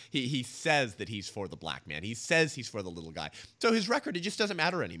means. He says that he's for the black man. He says he's for the little guy. So his record, it just doesn't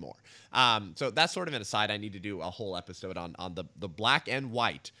matter anymore. So that's sort of an aside. I need to do a whole episode on the black and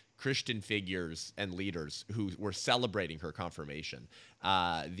white Christian figures and leaders who were celebrating her confirmation.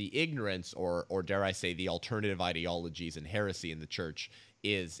 The ignorance, or dare I say, the alternative ideologies and heresy in the church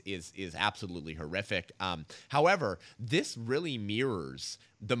is absolutely horrific. However, this really mirrors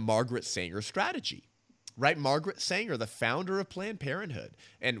the Margaret Sanger strategy, right? Margaret Sanger, the founder of Planned Parenthood,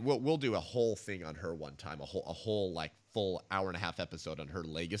 and we'll do a whole thing on her one time, a whole like full hour and a half episode on her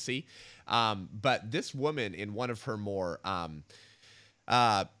legacy. But this woman, in one of her more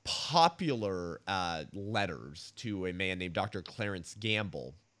popular letters to a man named Dr. Clarence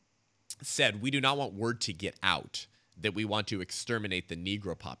Gamble, said, "We do not want word to get out that we want to exterminate the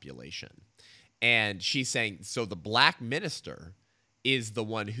Negro population." And she's saying, so the black minister is the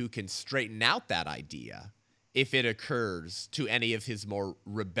one who can straighten out that idea if it occurs to any of his more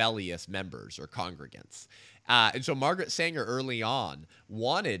rebellious members or congregants. And so Margaret Sanger early on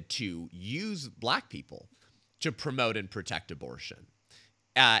wanted to use black people to promote and protect abortion.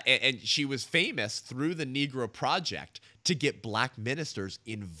 And she was famous through the Negro Project to get black ministers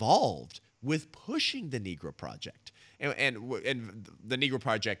involved with pushing the Negro Project. And the Negro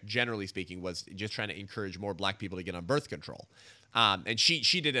Project, generally speaking, was just trying to encourage more black people to get on birth control. And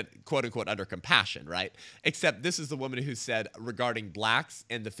she did it, quote unquote, under compassion, right? Except this is the woman who said regarding blacks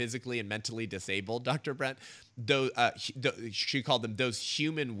and the physically and mentally disabled, Dr. Brent, she called them those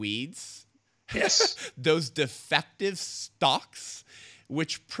human weeds. Yes. Those defective stalks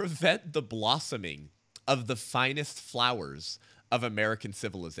which prevent the blossoming of the finest flowers of American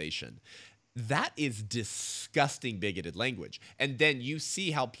civilization. That is disgusting, bigoted language. And then you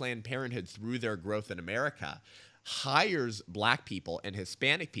see how Planned Parenthood, through their growth in America, hires black people and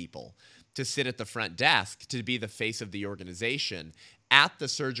Hispanic people to sit at the front desk to be the face of the organization at the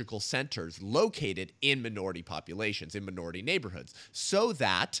surgical centers located in minority populations, in minority neighborhoods, so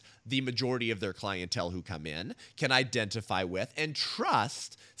that the majority of their clientele who come in can identify with and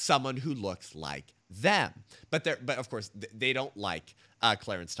trust someone who looks like them. But of course, they don't like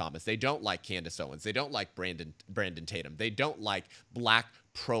Clarence Thomas. They don't like Candace Owens. They don't like Brandon Tatum. They don't like black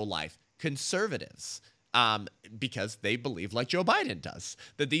pro-life conservatives. Because they believe, like Joe Biden does,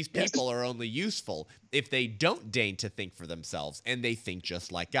 that these people are only useful if they don't deign to think for themselves and they think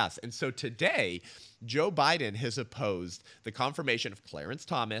just like us. And so today, Joe Biden has opposed the confirmation of Clarence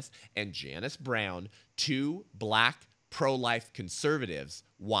Thomas and Janice Brown, two black pro-life conservatives.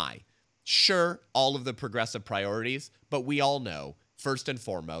 Why? Sure, all of the progressive priorities, but we all know, first and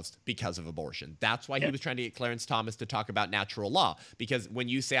foremost, because of abortion. That's why he was trying to get Clarence Thomas to talk about natural law. Because when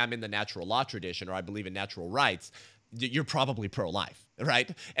you say I'm in the natural law tradition or I believe in natural rights, you're probably pro-life, right?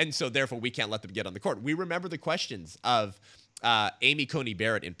 And so therefore we can't let them get on the court. We remember the questions of Amy Coney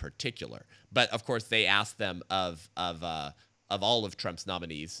Barrett in particular, but of course they asked them of all of Trump's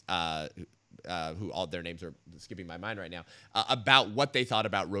nominees, who all their names are skipping my mind right now, about what they thought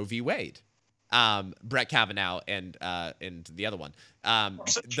about Roe v. Wade. Brett Kavanaugh and the other one.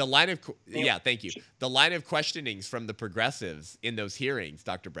 The line of thank you. The line of questionings from the progressives in those hearings,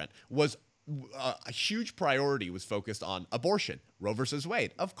 Dr. Brent, was a huge priority was focused on abortion, Roe versus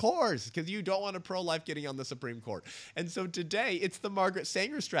Wade, of course, because you don't want a pro-life getting on the Supreme Court. And so today, it's the Margaret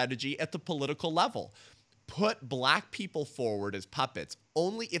Sanger strategy at the political level. Put black people forward as puppets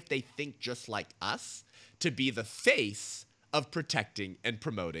only if they think just like us to be the face of protecting and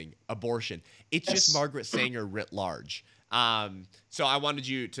promoting abortion. It's just Margaret Sanger writ large. So I wanted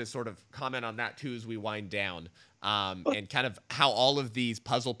you to sort of comment on that too as we wind down, and kind of how all of these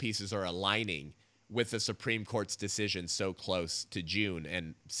puzzle pieces are aligning with the Supreme Court's decision so close to June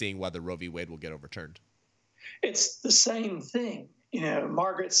and seeing whether Roe v. Wade will get overturned. It's the same thing.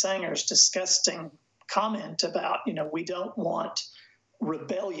 Margaret Sanger's disgusting comment about, we don't want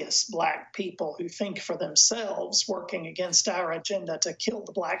rebellious black people who think for themselves, working against our agenda to kill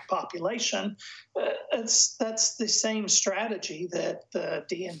the black population. That's the same strategy that the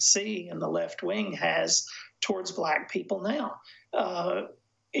DNC and the left wing has towards black people now.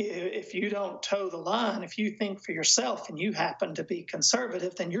 If you don't toe the line, if you think for yourself and you happen to be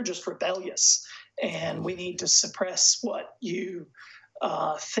conservative, then you're just rebellious. And we need to suppress what you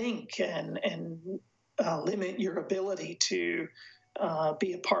think and limit your ability to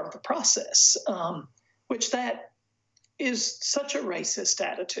be a part of the process, which that is such a racist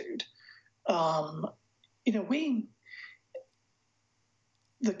attitude.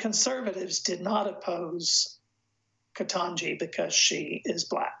 The conservatives did not oppose Ketanji because she is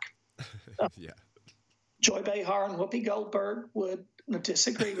black. Yeah. Joy Behar and Whoopi Goldberg would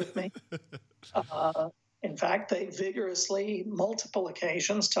disagree with me. In fact, they vigorously, multiple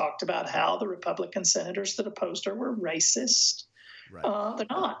occasions, talked about how the Republican senators that opposed her were racist. Right. They're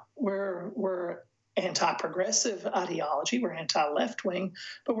not. We're anti-progressive ideology. We're anti-left wing,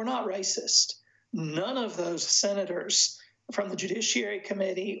 but we're not racist. None of those senators from the Judiciary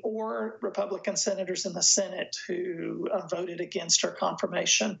Committee or Republican senators in the Senate who voted against her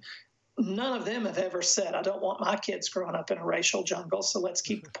confirmation, none of them have ever said, I don't want my kids growing up in a racial jungle, so let's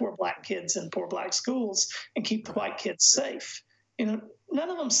keep the poor black kids in poor black schools and keep the white kids safe. None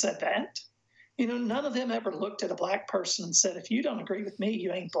of them said that. None of them ever looked at a black person and said, if you don't agree with me,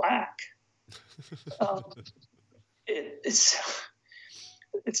 you ain't black. It's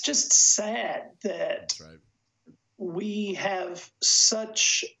just sad that we have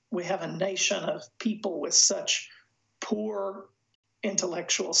a nation of people with such poor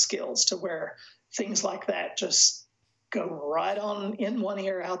intellectual skills to where things like that just go right on in one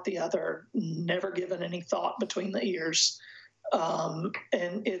ear, out the other, never given any thought between the ears. And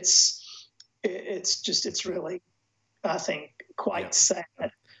it's really, I think, quite sad.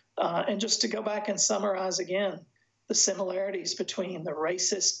 And just to go back and summarize again, the similarities between the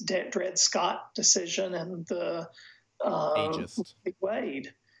racist Dred Scott decision and the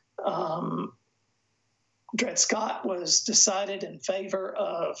Wade. Dred Scott was decided in favor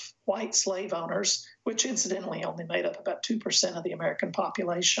of white slave owners, which incidentally only made up about 2% of the American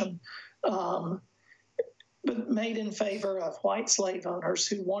population, but made in favor of white slave owners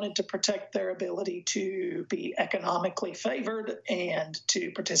who wanted to protect their ability to be economically favored and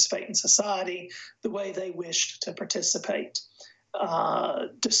to participate in society the way they wished to participate,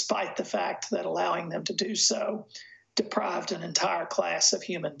 despite the fact that allowing them to do so deprived an entire class of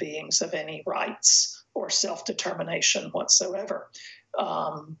human beings of any rights or self-determination whatsoever.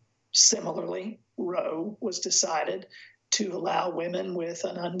 Similarly, Roe was decided to allow women with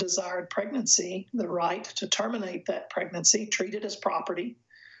an undesired pregnancy the right to terminate that pregnancy, treat it as property,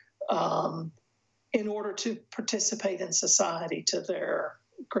 in order to participate in society to their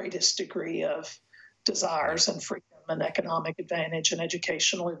greatest degree of desires and freedom and economic advantage and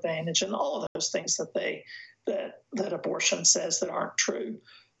educational advantage and all of those things that abortion says that aren't true.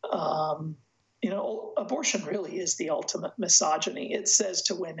 Abortion really is the ultimate misogyny. It says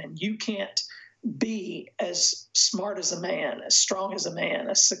to women, you can't be as smart as a man, as strong as a man,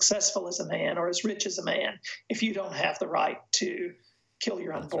 as successful as a man, or as rich as a man if you don't have the right to kill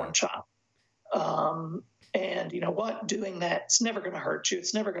your unborn child. And you know what? Doing that, it's never going to hurt you.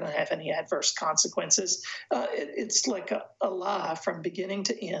 It's never going to have any adverse consequences. It's like a lie from beginning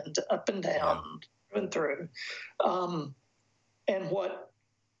to end, up and down, through and through. And what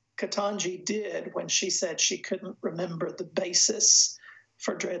Ketanji did when she said she couldn't remember the basis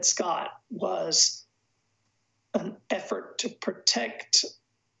for Dred Scott was an effort to protect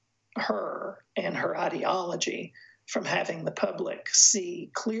her and her ideology from having the public see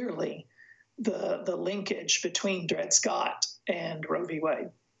clearly the linkage between Dred Scott and Roe v. Wade.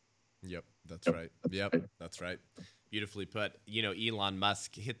 Yep, that's right. Yep, that's right. Beautifully put. Elon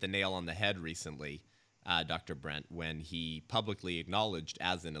Musk hit the nail on the head recently, Dr. Brent, when he publicly acknowledged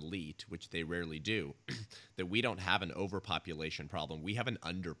as an elite, which they rarely do, that we don't have an overpopulation problem. We have an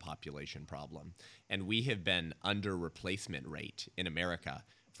underpopulation problem. And we have been under replacement rate in America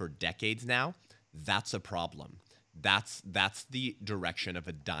for decades now. That's a problem. That's the direction of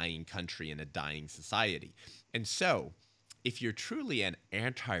a dying country and a dying society. And so if you're truly an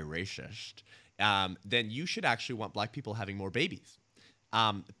anti-racist, then you should actually want black people having more babies.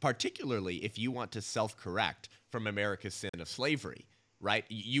 Particularly if you want to self-correct from America's sin of slavery, right?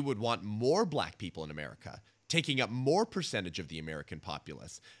 You would want more black people in America taking up more percentage of the American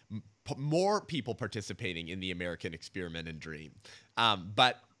populace, more people participating in the American experiment and dream.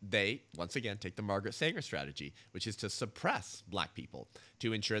 But they, once again, take the Margaret Sanger strategy, which is to suppress black people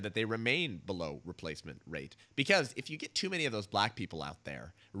to ensure that they remain below replacement rate. Because if you get too many of those black people out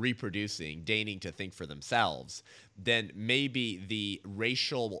there reproducing, deigning to think for themselves, then maybe the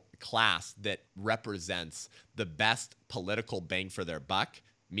racial class that represents the best political bang for their buck,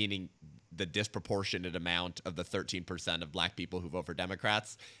 meaning the disproportionate amount of the 13% of black people who vote for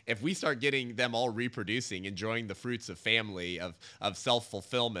Democrats, if we start getting them all reproducing, enjoying the fruits of family, of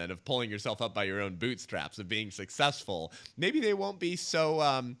self-fulfillment, of pulling yourself up by your own bootstraps, of being successful, maybe they won't be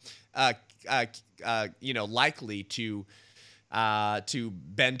so likely to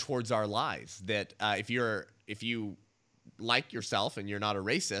bend towards our lies. That if you like yourself and you're not a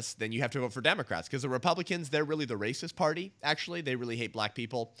racist, then you have to vote for Democrats, because the Republicans, they're really the racist party. Actually, they really hate black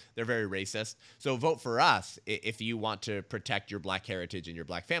people. They're very racist. So vote for us if you want to protect your black heritage and your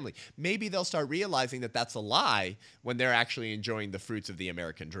black family. Maybe they'll start realizing that that's a lie when they're actually enjoying the fruits of the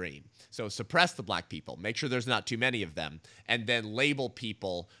American dream. So suppress the black people, make sure there's not too many of them, and then label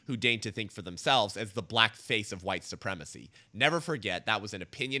people who deign to think for themselves as the black face of white supremacy. Never forget, that was an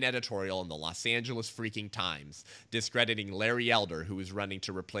opinion editorial in the Los Angeles freaking Times discrediting Larry Elder, who was running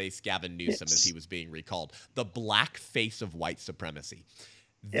to replace Gavin Newsom as he was being recalled. The black face of white supremacy.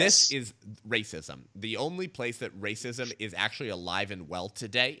 This is racism. The only place that racism is actually alive and well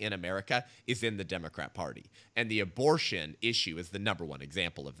today in America is in the Democrat Party. And the abortion issue is the number one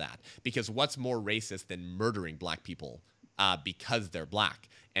example of that. Because what's more racist than murdering black people because they're black?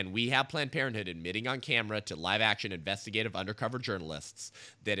 And we have Planned Parenthood admitting on camera to live-action investigative undercover journalists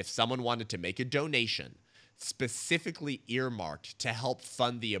that if someone wanted to make a donation specifically earmarked to help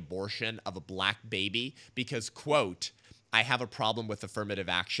fund the abortion of a black baby because, quote, I have a problem with affirmative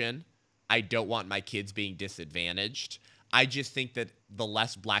action, I don't want my kids being disadvantaged, I just think that the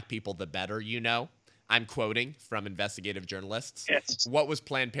less black people, the better, you know? I'm quoting from investigative journalists. Yes. What was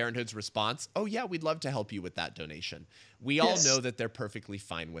Planned Parenthood's response? Oh, yeah, we'd love to help you with that donation. We all know that they're perfectly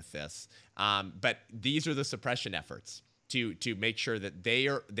fine with this. But these are the suppression efforts to make sure that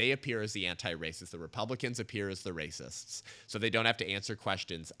they appear as the anti-racists. The Republicans appear as the racists. So they don't have to answer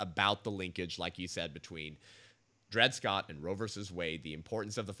questions about the linkage, like you said, between Dred Scott and Roe versus Wade, the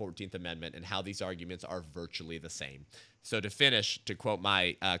importance of the 14th Amendment, and how these arguments are virtually the same. So to finish, to quote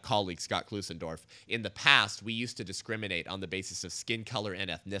my colleague Scott Klusendorf, in the past, we used to discriminate on the basis of skin color and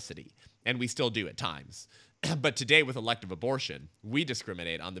ethnicity, and we still do at times. But today, with elective abortion, we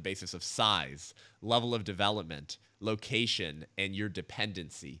discriminate on the basis of size, level of development, location, and your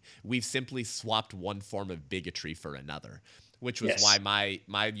dependency. We've simply swapped one form of bigotry for another, which was why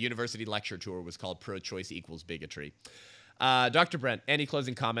my university lecture tour was called Pro-Choice Equals Bigotry. Dr. Brent, any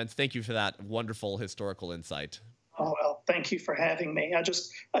closing comments? Thank you for that wonderful historical insight. Oh, well, thank you for having me.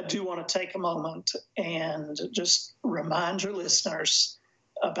 I do want to take a moment and just remind your listeners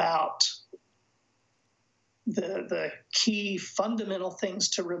about the key fundamental things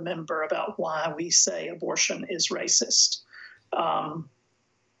to remember about why we say abortion is racist.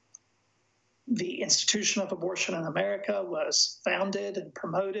 The institution of abortion in America was founded and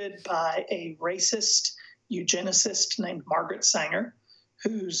promoted by a racist eugenicist named Margaret Sanger,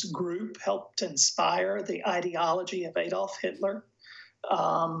 whose group helped inspire the ideology of Adolf Hitler.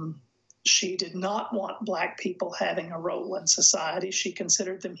 She did not want black people having a role in society. She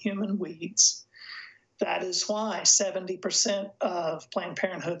considered them human weeds. That is why 70% of Planned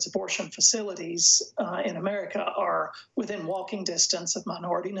Parenthood's abortion facilities in America are within walking distance of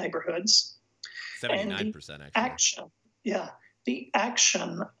minority neighborhoods. 79%, actually. The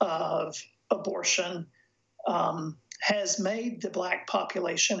action of abortion has made the black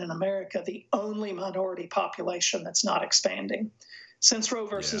population in America the only minority population that's not expanding. Since Roe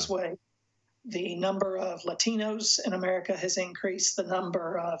versus Wade, the number of Latinos in America has increased. The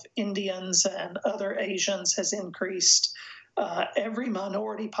number of Indians and other Asians has increased. Every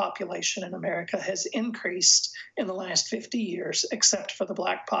minority population in America has increased in the last 50 years, except for the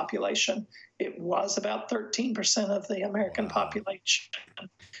black population. It was about 13% of the American population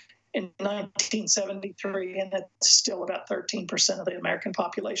in 1973, and it's still about 13% of the American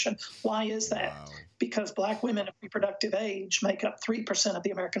population. Why is that? Wow. Because black women of reproductive age make up 3% of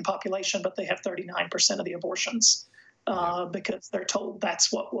the American population, but they have 39% of the abortions because they're told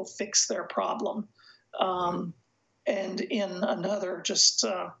that's what will fix their problem. And in another just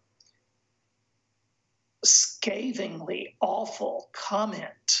scathingly awful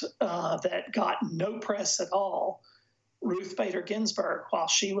comment that got no press at all, Ruth Bader Ginsburg, while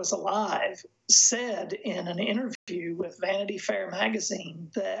she was alive, said in an interview with Vanity Fair magazine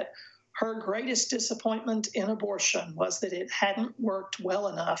that her greatest disappointment in abortion was that it hadn't worked well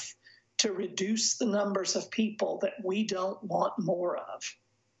enough to reduce the numbers of people that we don't want more of.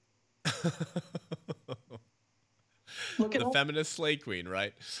 Look it The up. feminist slay queen,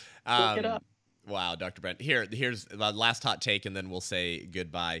 right? Look it up. Wow, Dr. Brent. Here's the last hot take, and then we'll say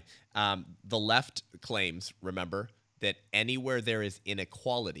goodbye. The left claims, remember, that anywhere there is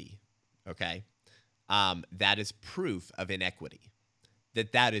inequality, okay, that is proof of inequity,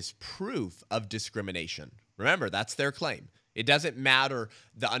 that is proof of discrimination. Remember, that's their claim. It doesn't matter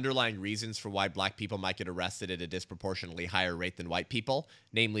the underlying reasons for why black people might get arrested at a disproportionately higher rate than white people,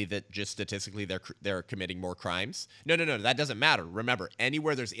 namely that just statistically they're committing more crimes. No, that doesn't matter. Remember,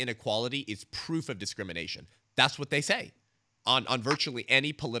 anywhere there's inequality is proof of discrimination. That's what they say on virtually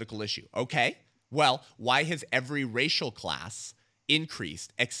any political issue. Okay, well, why has every racial class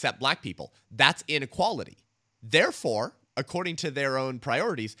increased except black people? That's inequality. Therefore, according to their own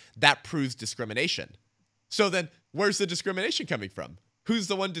priorities, that proves discrimination. So then, where's the discrimination coming from? Who's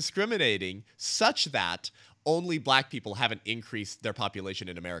the one discriminating such that only black people haven't increased their population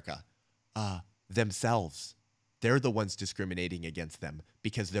in America? Themselves. They're the ones discriminating against them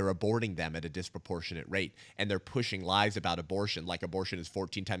because they're aborting them at a disproportionate rate. And they're pushing lies about abortion, like abortion is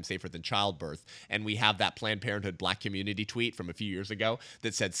 14 times safer than childbirth. And we have that Planned Parenthood Black community tweet from a few years ago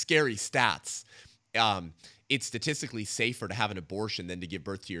that said, scary stats. It's statistically safer to have an abortion than to give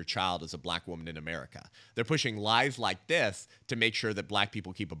birth to your child as a black woman in America. They're pushing lies like this to make sure that black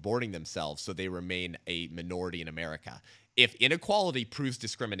people keep aborting themselves so they remain a minority in America. If inequality proves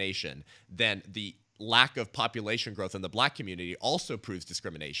discrimination, then the lack of population growth in the black community also proves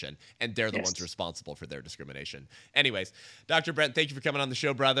discrimination, and they're the ones responsible for their discrimination. Anyways, Dr. Brent, thank you for coming on the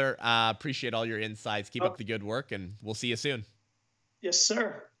show, brother. Appreciate all your insights. Keep up the good work, and we'll see you soon. Yes,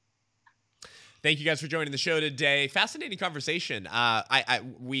 sir. Thank you guys for joining the show today. Fascinating conversation. I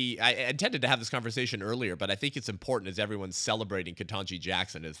intended to have this conversation earlier, but I think it's important as everyone's celebrating Ketanji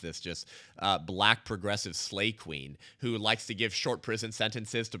Jackson as this just black progressive slay queen who likes to give short prison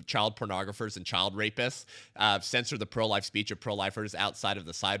sentences to child pornographers and child rapists, censor the pro-life speech of pro-lifers outside of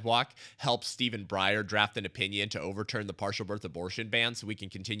the sidewalk, help Stephen Breyer draft an opinion to overturn the partial birth abortion ban so we can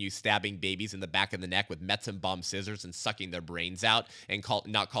continue stabbing babies in the back of the neck with Metzenbaum scissors and sucking their brains out and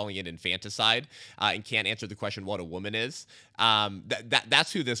not calling it infanticide. And can't answer the question what a woman is.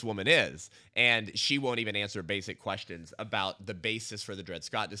 That's who this woman is. And she won't even answer basic questions about the basis for the Dred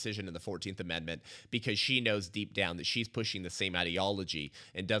Scott decision and the 14th Amendment because she knows deep down that she's pushing the same ideology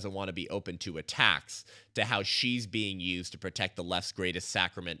and doesn't want to be open to attacks to how she's being used to protect the left's greatest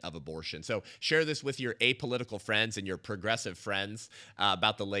sacrament of abortion. So share this with your apolitical friends and your progressive friends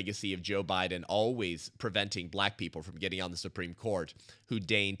about the legacy of Joe Biden always preventing black people from getting on the Supreme Court who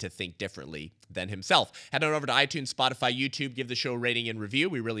deign to think differently than himself. Head on over to iTunes, Spotify, YouTube, give the show a rating and review.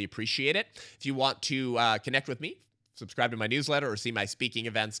 We really appreciate it. If you want to connect with me, subscribe to my newsletter or see my speaking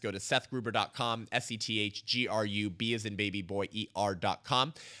events, go to sethgruber.com, SETHGRUB as in baby boy,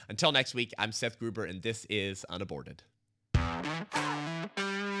 ER.com. Until next week, I'm Seth Gruber, and this is Unaborted.